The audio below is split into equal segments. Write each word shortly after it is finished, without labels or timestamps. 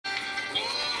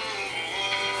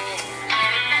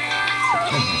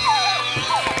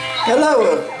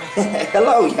Hello,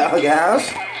 hello, y'all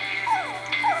guys.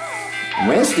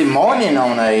 Wednesday morning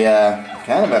on a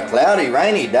kind of a cloudy,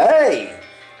 rainy day,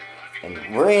 and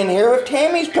we're in here with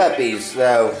Tammy's puppies.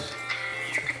 So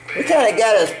we kind of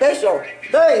got a special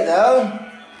day, though.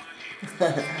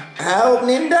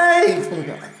 Eye-opening day.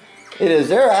 It is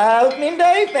their eye-opening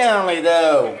day, family,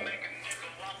 though.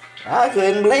 I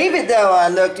couldn't believe it, though. I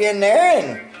looked in there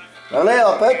and the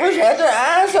little puppers had their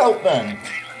eyes open.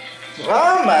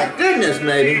 Oh my goodness,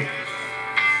 baby.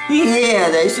 Yeah,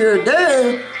 they sure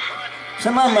do.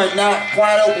 Some of them are not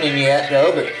quite opening yet,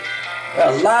 though, but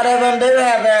a lot of them do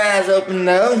have their eyes open,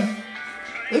 though.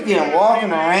 Look at them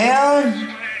walking around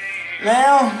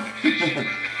now.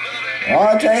 Well,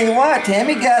 I'll tell you what,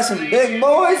 Tammy got some big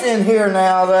boys in here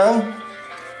now, though.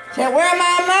 Say, where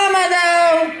my mama,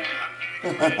 though?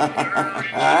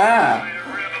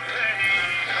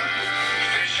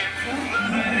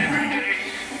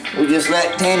 We just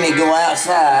let Tammy go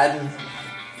outside.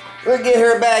 We'll get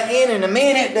her back in a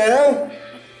minute, though.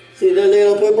 See the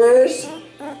little poopers?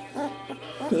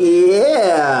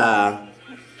 Yeah.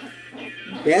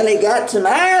 Barely got some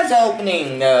eyes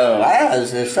opening, though. I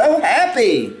was so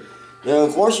happy. Though,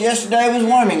 of course, yesterday was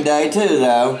warming day, too,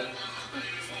 though.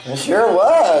 It sure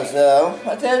was, though.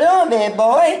 What they doing, big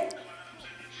boy?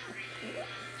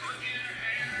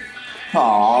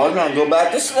 Aw, they're gonna go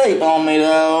back to sleep on me,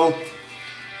 though.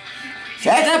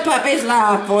 Shut the puppy's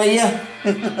life for you.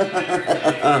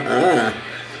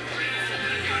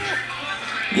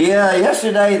 Yeah,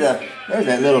 yesterday there's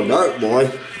that little dark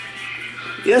boy.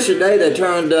 Yesterday they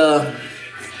turned 2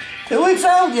 weeks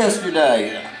old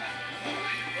yesterday.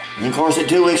 And of course at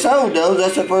 2 weeks old though,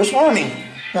 that's the first warming.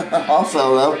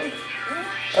 Also though.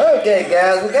 Okay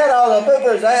guys, we got all the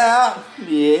poopers out.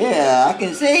 Yeah, I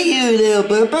can see you little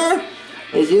pooper.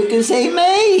 As you can see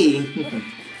me.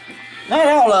 Not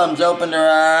all of them's opened their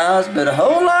eyes, but a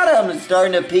whole lot of them is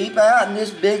starting to peep out in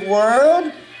this big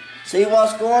world. See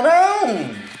what's going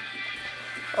on.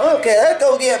 Okay, let's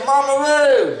go get Mama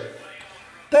Roo.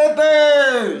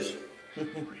 Poopers!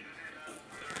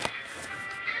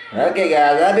 Okay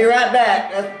guys, I'll be right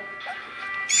back.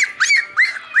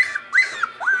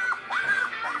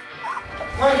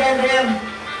 Come on, Tam.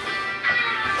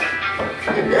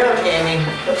 Good girl, Tammy.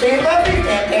 Let's see your puppies,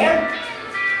 Tam.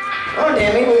 Come on,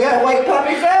 Tammy, we gotta wake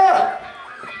puppies up.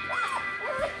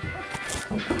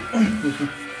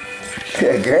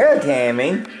 Good girl,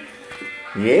 Tammy.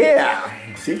 Yeah,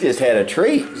 she just had a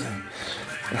treat.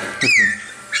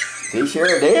 She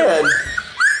sure did.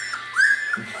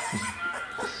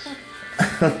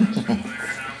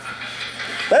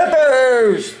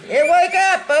 Puppers! You wake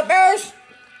up, puppers!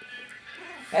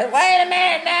 Hey, wait a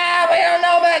minute now, we don't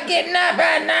know about getting up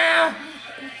right now.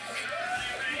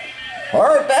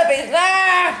 Or puppy's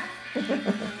life!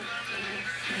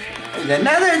 There's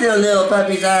another little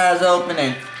puppy's eyes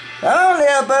opening. Oh,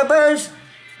 little puppers!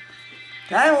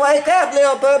 Time to wake up,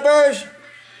 little puppers!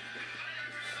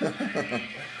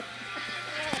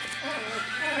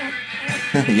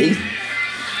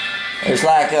 There's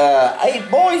like 8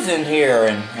 boys in here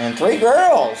and 3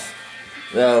 girls.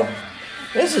 So,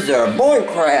 this is our boy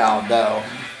crowd, though.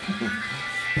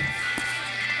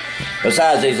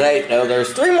 Besides these 8, though,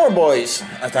 there's 3 more boys,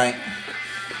 I think.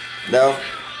 Though,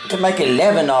 to make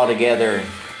 11 altogether.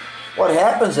 What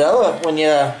happens, though, when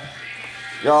you're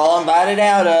all invited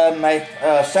out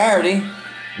Saturday,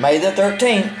 May the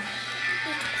 13th.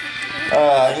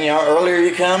 You know, earlier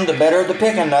you come, the better the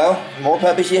picking, though. The more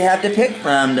puppies you have to pick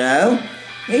from, though.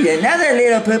 Here's another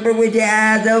little pooper with your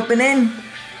eyes opening.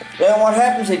 Then what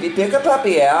happens if you pick a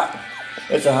puppy out,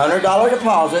 it's a $100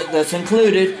 deposit that's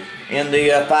included in the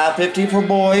 $550 for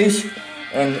boys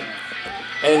and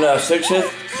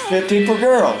 $650 for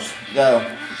girls. So,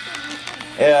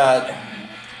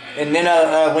 and then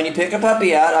when you pick a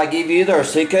puppy out, I give you their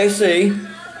CKC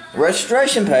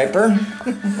registration paper.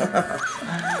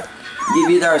 Give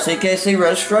you their CKC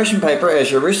registration paper as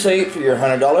your receipt for your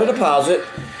 $100 deposit,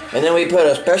 and then we put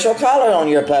a special collar on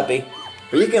your puppy.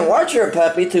 You can watch your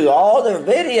puppy through all their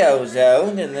videos though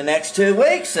in the next 2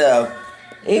 weeks. So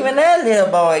even that little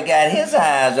boy got his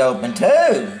eyes open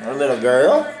too, or little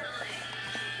girl.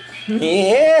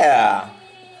 Yeah,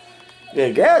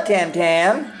 good girl, Tam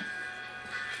Tam.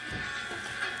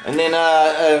 And then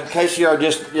in case you're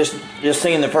just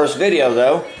seeing the first video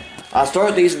though, I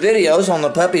start these videos on the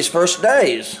puppy's first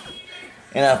days,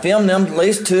 and I film them at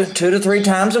least two to 3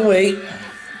 times a week.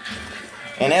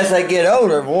 And as they get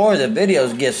older, boy, the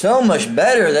videos get so much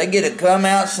better. They get to come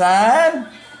outside.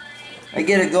 They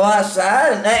get to go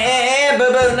outside and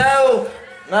boo-boo,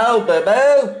 no,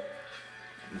 boo-boo.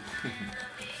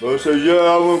 Bo says, yeah,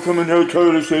 I won't come in here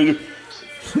too to see you.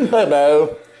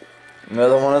 Boo-boo.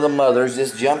 Another one of the mothers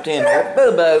just jumped in here.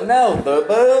 Boo-boo, no,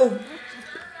 Boo-boo.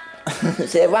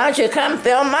 Said, why don't you come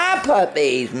film my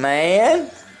puppies, man?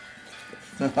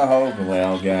 Oh,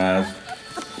 well, guys.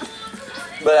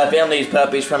 But I filmed these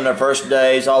puppies from their first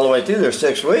days all the way through their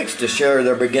 6 weeks to share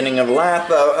their beginning of life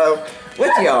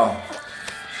with y'all.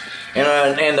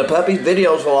 And the puppy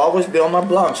videos will always be on my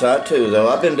blog site too, though.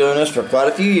 I've been doing this for quite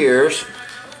a few years,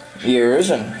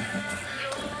 and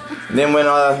then when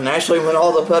naturally when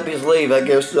all the puppies leave, I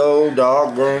get so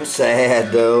doggone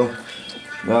sad, though.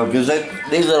 Well, because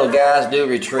these little guys do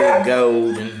retrieve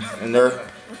gold, and they're,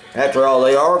 after all,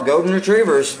 they are golden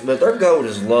retrievers, but their gold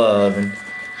is love, and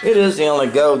it is the only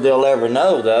gold they'll ever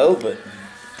know, though.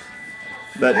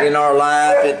 But in our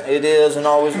life, it is and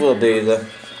always will be the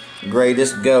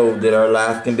greatest gold that our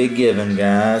life can be given,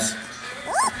 guys.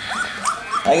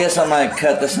 I guess I might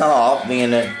cut this off,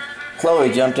 being that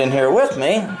Chloe jumped in here with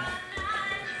me.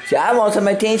 See, I want some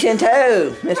attention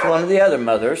too. It's one of the other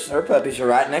mothers. Her puppies are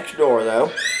right next door, though.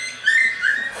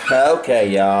 Okay,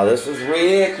 y'all, this is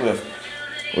Rick with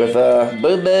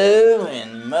Boo-Boo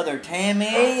and Mother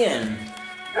Tammy, and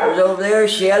who's over there,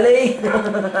 Shelly.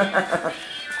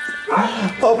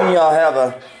 Hoping y'all have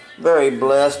a very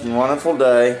blessed and wonderful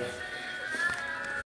day.